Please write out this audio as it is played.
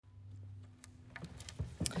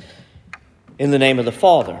In the name of the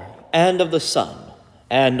Father, and of the Son,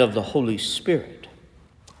 and of the Holy Spirit.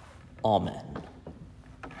 Amen.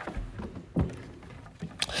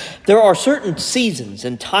 There are certain seasons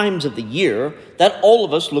and times of the year that all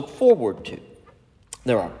of us look forward to.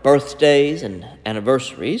 There are birthdays and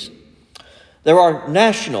anniversaries. There are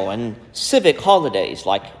national and civic holidays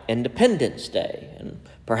like Independence Day and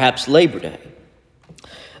perhaps Labor Day.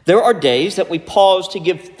 There are days that we pause to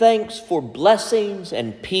give thanks for blessings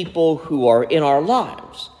and people who are in our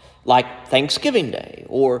lives, like Thanksgiving Day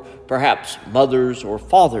or perhaps Mother's or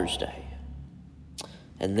Father's Day.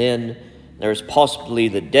 And then there's possibly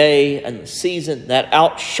the day and the season that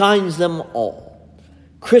outshines them all,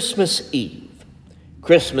 Christmas Eve,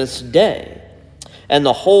 Christmas Day, and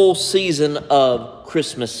the whole season of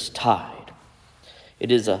Christmastide.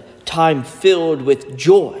 It is a time filled with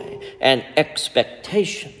joy and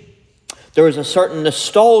expectation. There is a certain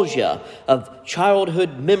nostalgia of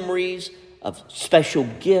childhood memories, of special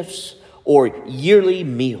gifts, or yearly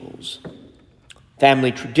meals.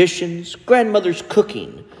 Family traditions, grandmother's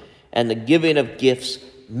cooking, and the giving of gifts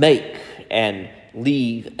make and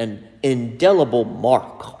leave an indelible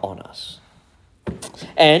mark on us.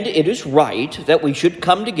 And it is right that we should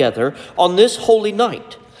come together on this holy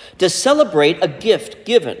night to celebrate a gift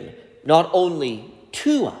given not only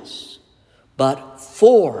to us, but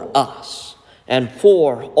for us and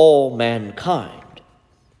for all mankind.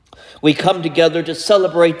 We come together to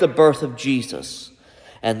celebrate the birth of Jesus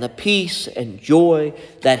and the peace and joy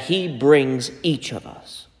that he brings each of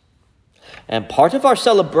us. And part of our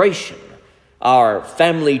celebration, our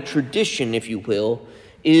family tradition, if you will,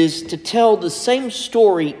 is to tell the same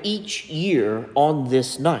story each year on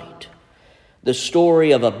this night. The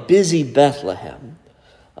story of a busy Bethlehem,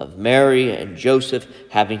 of Mary and Joseph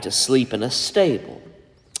having to sleep in a stable,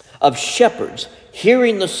 of shepherds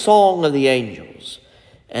hearing the song of the angels,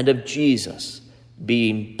 and of Jesus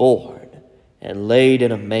being born and laid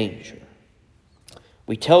in a manger.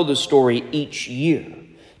 We tell the story each year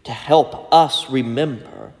to help us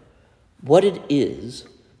remember what it is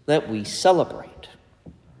that we celebrate.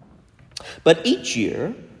 But each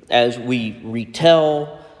year, as we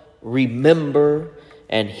retell, remember,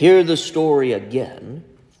 and hear the story again,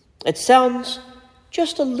 it sounds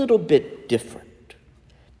just a little bit different.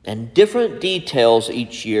 And different details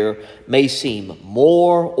each year may seem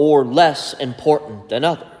more or less important than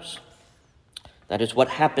others. That is what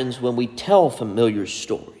happens when we tell familiar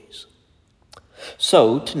stories.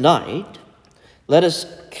 So tonight, let us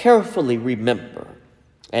carefully remember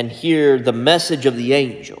and hear the message of the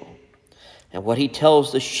angel and what he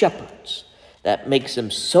tells the shepherds that makes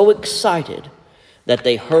them so excited that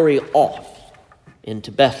they hurry off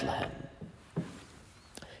into Bethlehem.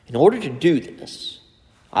 In order to do this,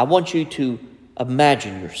 I want you to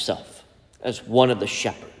imagine yourself as one of the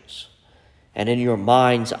shepherds. And in your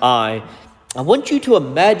mind's eye, I want you to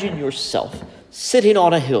imagine yourself sitting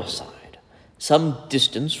on a hillside, some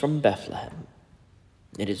distance from Bethlehem.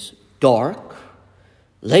 It is dark,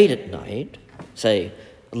 late at night, say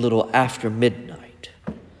a little after midnight,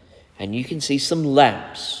 and you can see some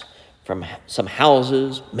lamps from some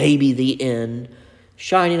houses, maybe the inn,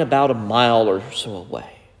 shining about a mile or so away.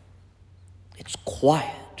 It's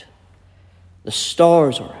quiet. The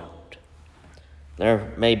stars are out.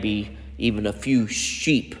 There may be even a few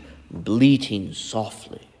sheep bleating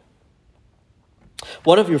softly.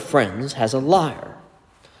 One of your friends has a lyre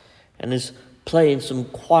and is playing some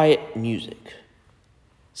quiet music,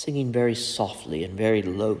 singing very softly and very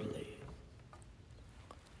lowly.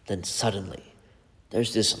 Then suddenly,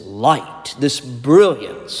 there's this light, this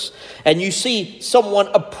brilliance, and you see someone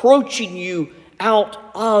approaching you out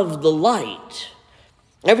of the light.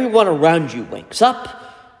 Everyone around you wakes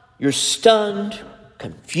up. You're stunned,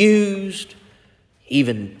 confused,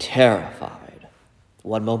 even terrified.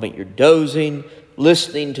 One moment you're dozing,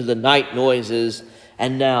 listening to the night noises,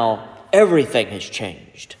 and now everything has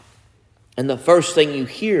changed. And the first thing you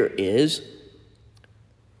hear is,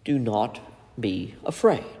 "Do not be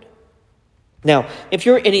afraid." Now, if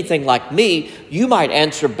you're anything like me, you might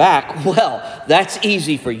answer back, "Well, that's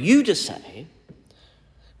easy for you to say."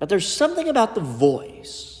 But there's something about the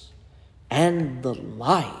voice and the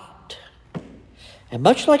light. And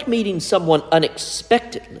much like meeting someone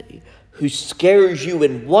unexpectedly who scares you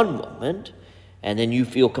in one moment and then you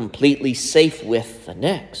feel completely safe with the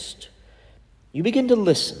next, you begin to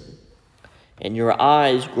listen and your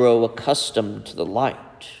eyes grow accustomed to the light.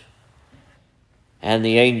 And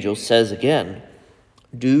the angel says again,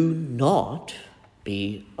 "Do not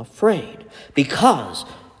be afraid, because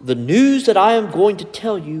the news that I am going to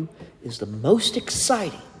tell you is the most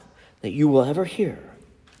exciting that you will ever hear.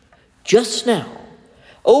 Just now,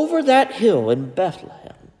 over that hill in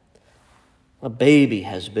Bethlehem, a baby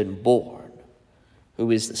has been born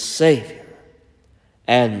who is the Savior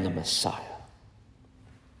and the Messiah.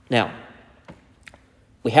 Now,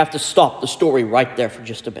 we have to stop the story right there for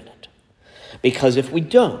just a minute, because if we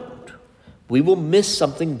don't, we will miss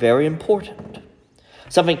something very important,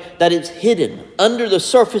 something that is hidden under the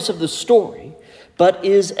surface of the story, but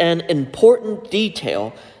is an important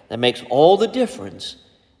detail that makes all the difference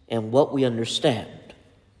in what we understand.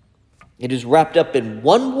 It is wrapped up in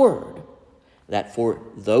one word that for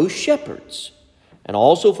those shepherds, and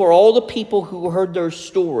also for all the people who heard their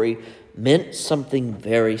story, meant something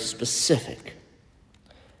very specific.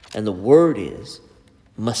 And the word is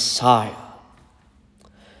Messiah.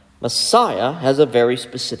 Messiah has a very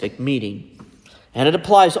specific meaning, and it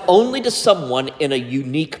applies only to someone in a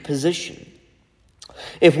unique position.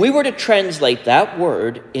 If we were to translate that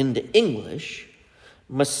word into English,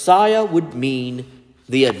 Messiah would mean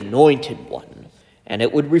the anointed one, and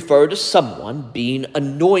it would refer to someone being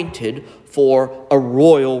anointed for a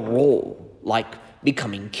royal role, like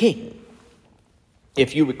becoming king.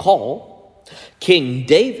 If you recall, King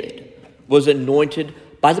David was anointed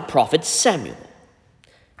by the prophet Samuel,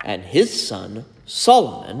 and his son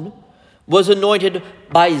Solomon was anointed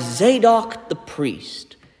by Zadok the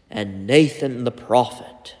priest and Nathan the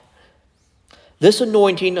prophet. This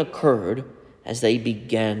anointing occurred as they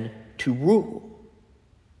began to rule.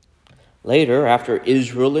 Later, after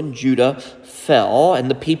Israel and Judah fell and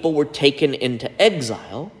the people were taken into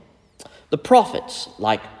exile, the prophets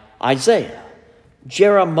like Isaiah,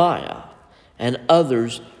 Jeremiah, and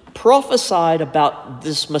others prophesied about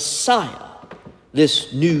this Messiah,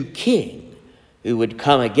 this new king who would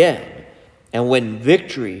come again and win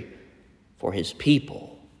victory for his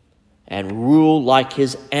people and rule like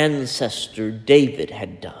his ancestor David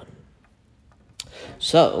had done.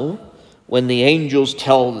 So, when the angels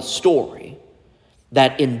tell the story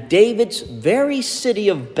that in David's very city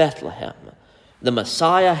of Bethlehem, the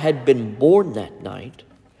Messiah had been born that night,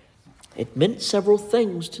 it meant several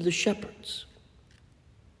things to the shepherds.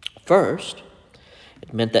 First,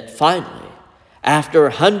 it meant that finally, after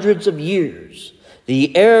hundreds of years,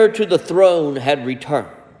 the heir to the throne had returned.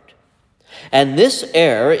 And this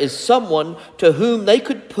heir is someone to whom they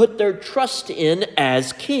could put their trust in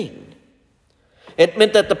as king. It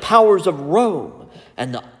meant that the powers of Rome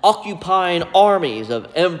and the occupying armies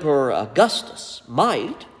of Emperor Augustus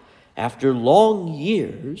might, after long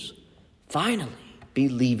years, finally be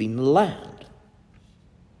leaving the land.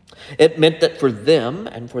 It meant that for them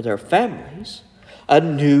and for their families, a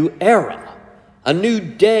new era, a new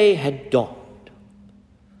day had dawned.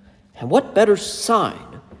 And what better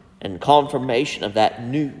sign and confirmation of that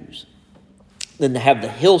news than to have the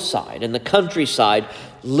hillside and the countryside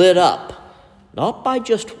lit up, not by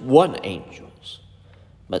just one angel,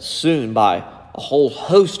 but soon by a whole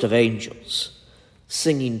host of angels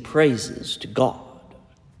singing praises to God.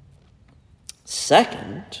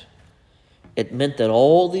 Second, it meant that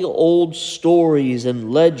all the old stories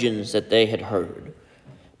and legends that they had heard,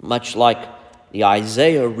 much like the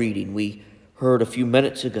Isaiah reading we heard a few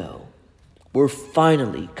minutes ago, were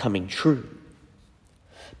finally coming true.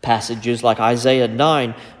 Passages like Isaiah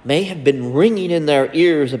 9 may have been ringing in their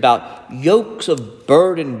ears about yokes of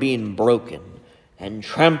burden being broken and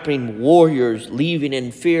trampling warriors leaving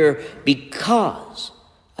in fear because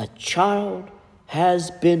a child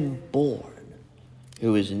has been born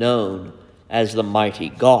who is known as the mighty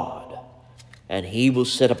God, and he will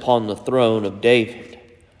sit upon the throne of David,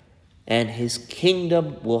 and his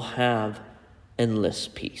kingdom will have endless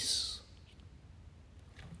peace.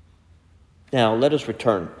 Now let us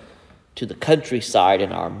return to the countryside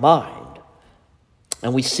in our mind,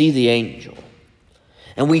 and we see the angel,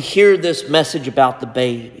 and we hear this message about the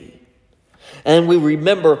baby, and we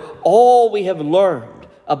remember all we have learned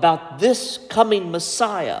about this coming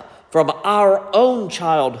Messiah from our own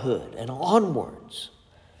childhood and onwards.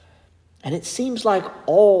 And it seems like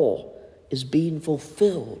all is being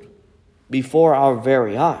fulfilled before our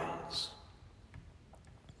very eyes.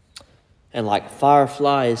 And like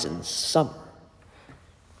fireflies in summer,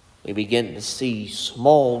 we begin to see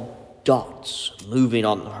small dots moving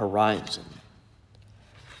on the horizon.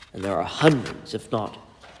 And there are hundreds, if not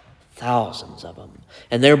thousands of them.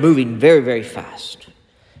 And they're moving very, very fast.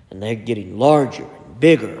 And they're getting larger and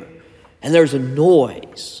bigger. And there's a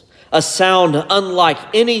noise, a sound unlike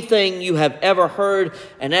anything you have ever heard.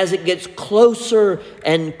 And as it gets closer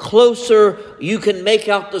and closer, you can make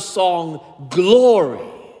out the song, "Glory,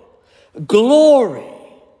 glory,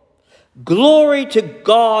 glory to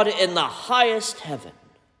God in the highest heaven,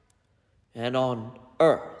 and on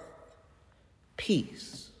earth,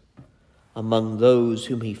 peace among those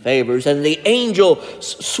whom he favors, and the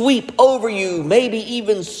angels sweep over you, maybe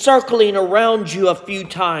even circling around you a few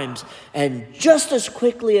times, and just as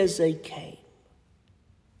quickly as they came,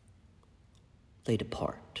 they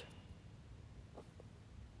depart.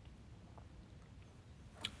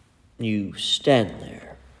 You stand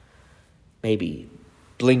there, maybe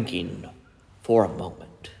blinking for a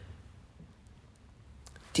moment.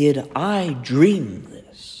 Did I dream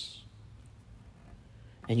this?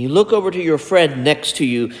 And you look over to your friend next to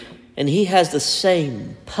you, and he has the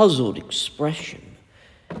same puzzled expression,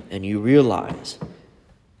 and you realize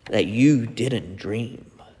that you didn't dream.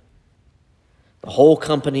 The whole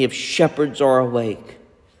company of shepherds are awake,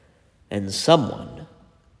 and someone,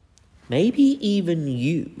 maybe even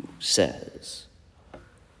you, says,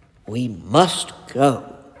 "We must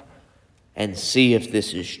go and see if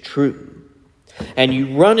this is true." And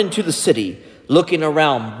you run into the city, looking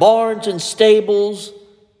around barns and stables,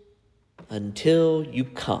 until you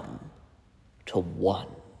come to one.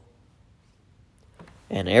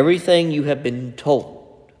 And everything you have been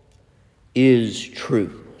told is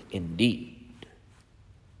true indeed.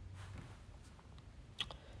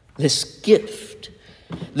 This gift,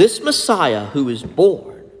 this Messiah who is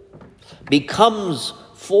born, becomes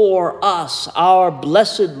for us our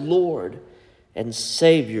blessed Lord and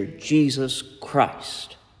Savior, Jesus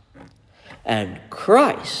Christ. And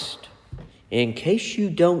Christ, in case you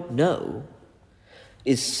don't know,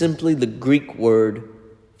 is simply the Greek word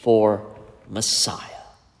for Messiah.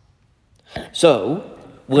 So,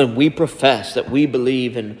 when we profess that we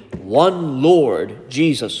believe in one Lord,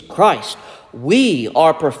 Jesus Christ, we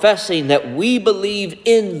are professing that we believe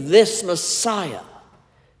in this Messiah,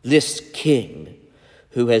 this King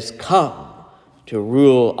who has come to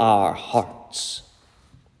rule our hearts.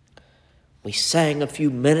 We sang a few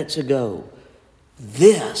minutes ago,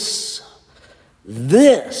 This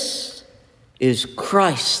is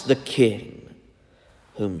Christ the King,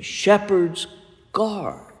 whom shepherds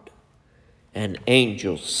guard and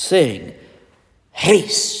angels sing,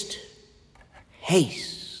 haste,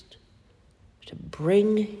 haste, to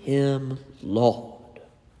bring him Lord,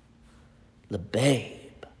 the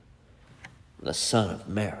babe, the Son of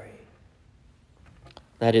Mary.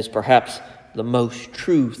 That is perhaps the most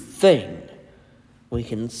true thing we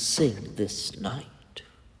can sing this night.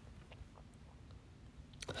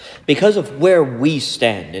 Because of where we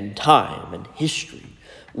stand in time and history,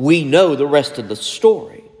 we know the rest of the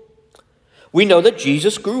story. We know that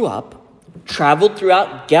Jesus grew up, traveled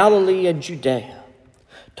throughout Galilee and Judea,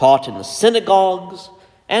 taught in the synagogues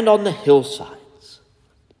and on the hillsides,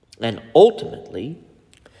 and ultimately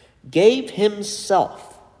gave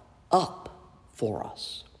himself up for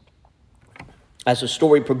us. As the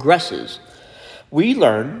story progresses, we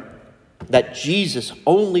learn that Jesus'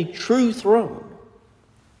 only true throne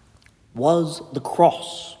was the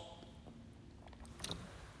cross.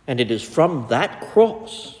 And it is from that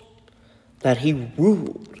cross that he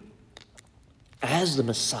ruled as the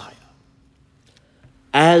Messiah,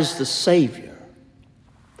 as the Savior,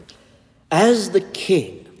 as the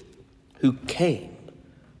King who came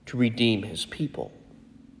to redeem his people.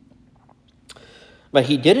 But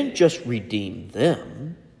he didn't just redeem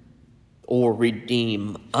them or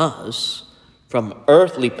redeem us from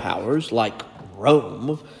earthly powers like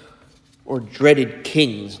Rome or dreaded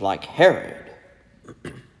kings like Herod.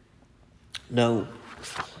 No,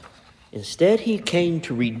 instead he came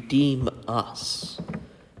to redeem us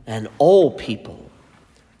and all people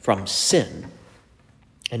from sin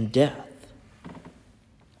and death.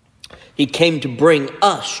 He came to bring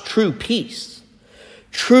us true peace,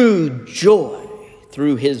 true joy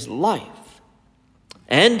through his life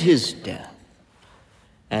and his death,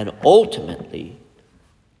 and ultimately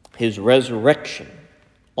his resurrection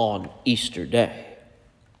on Easter Day.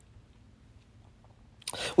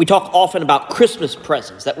 We talk often about Christmas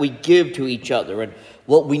presents that we give to each other and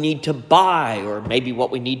what we need to buy or maybe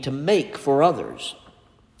what we need to make for others.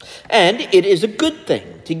 And it is a good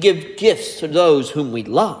thing to give gifts to those whom we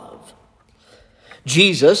love.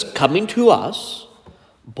 Jesus coming to us,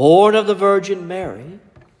 born of the Virgin Mary,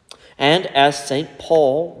 and as St.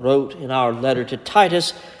 Paul wrote in our letter to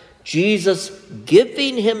Titus, Jesus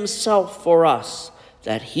giving himself for us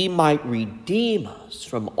that he might redeem us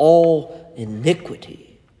from all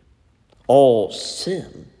iniquity, all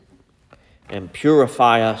sin, and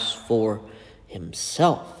purify us for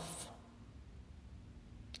himself.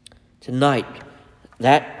 Tonight,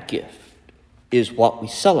 that gift is what we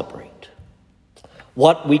celebrate,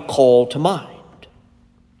 what we call to mind.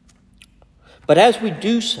 But as we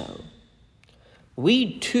do so,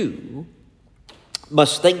 we too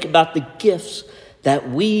must think about the gifts that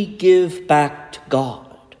we give back to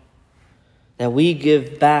God. that we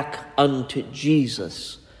give back unto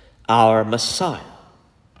Jesus, our Messiah.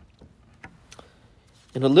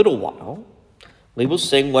 In a little while, we will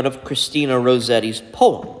sing one of Christina Rossetti's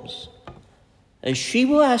poems, and she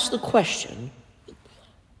will ask the question,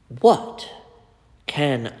 what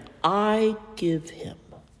can I give him,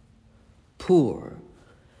 poor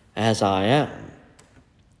as I am?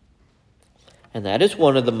 And that is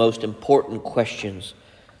one of the most important questions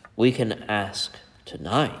we can ask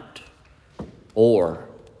tonight or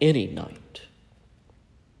any night.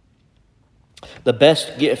 The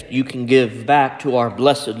best gift you can give back to our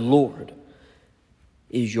blessed Lord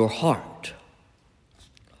is your heart.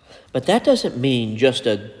 But that doesn't mean just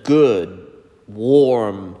a good,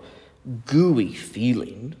 warm, gooey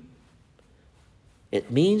feeling. It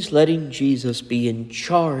means letting Jesus be in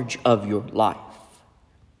charge of your life,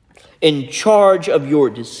 in charge of your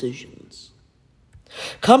decisions.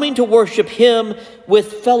 Coming to worship him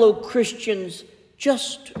with fellow Christians,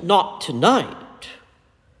 just not tonight,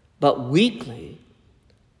 but weekly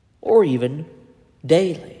or even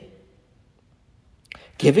daily.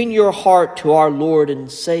 Giving your heart to our Lord and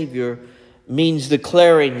Savior means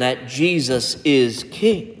declaring that Jesus is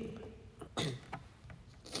King.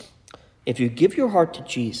 If you give your heart to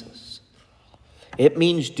Jesus, it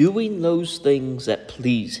means doing those things that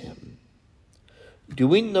please him,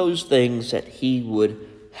 doing those things that he would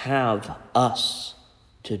have us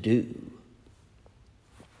to do.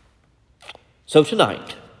 So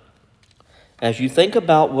tonight, as you think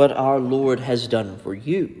about what our Lord has done for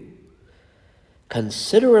you,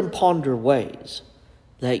 consider and ponder ways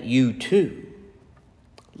that you too,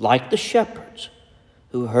 like the shepherds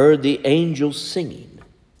who heard the angels singing,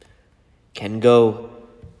 can go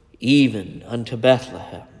even unto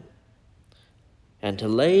Bethlehem and to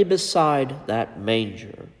lay beside that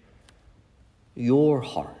manger your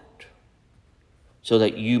heart, so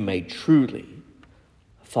that you may truly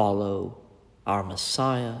follow our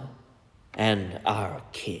Messiah and our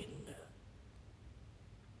King.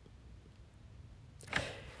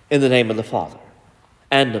 In the name of the Father,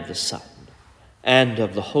 and of the Son, and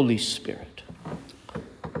of the Holy Spirit.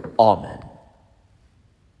 Amen.